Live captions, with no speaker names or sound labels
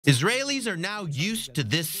Israelis are now used to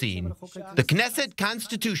this scene. The Knesset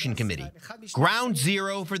Constitution Committee, ground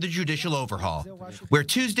zero for the judicial overhaul, where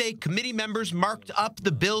Tuesday committee members marked up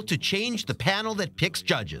the bill to change the panel that picks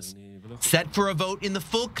judges, set for a vote in the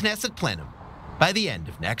full Knesset plenum by the end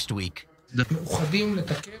of next week.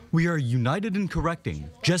 We are united in correcting,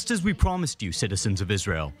 just as we promised you, citizens of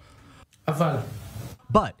Israel.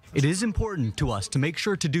 But it is important to us to make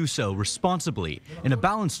sure to do so responsibly, in a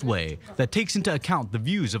balanced way that takes into account the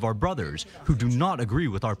views of our brothers who do not agree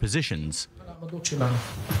with our positions.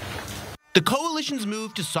 The coalition's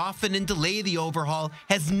move to soften and delay the overhaul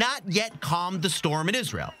has not yet calmed the storm in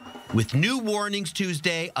Israel, with new warnings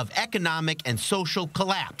Tuesday of economic and social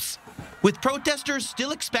collapse, with protesters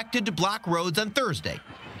still expected to block roads on Thursday,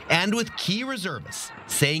 and with key reservists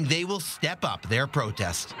saying they will step up their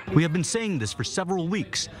protest. We have been saying this for several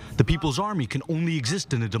weeks. The People's Army can only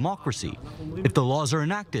exist in a democracy. If the laws are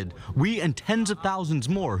enacted, we and tens of thousands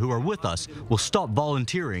more who are with us will stop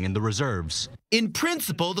volunteering in the reserves. In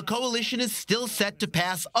principle, the coalition is still set to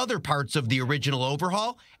pass other parts of the original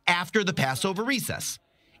overhaul after the Passover recess.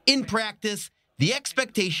 In practice, the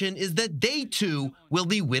expectation is that they too will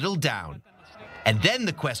be whittled down. And then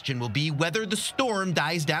the question will be whether the storm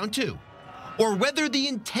dies down too, or whether the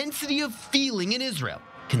intensity of feeling in Israel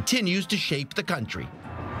continues to shape the country,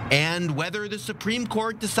 and whether the Supreme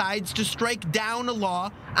Court decides to strike down a law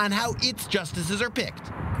on how its justices are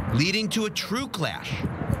picked, leading to a true clash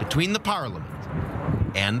between the parliament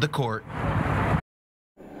and the court.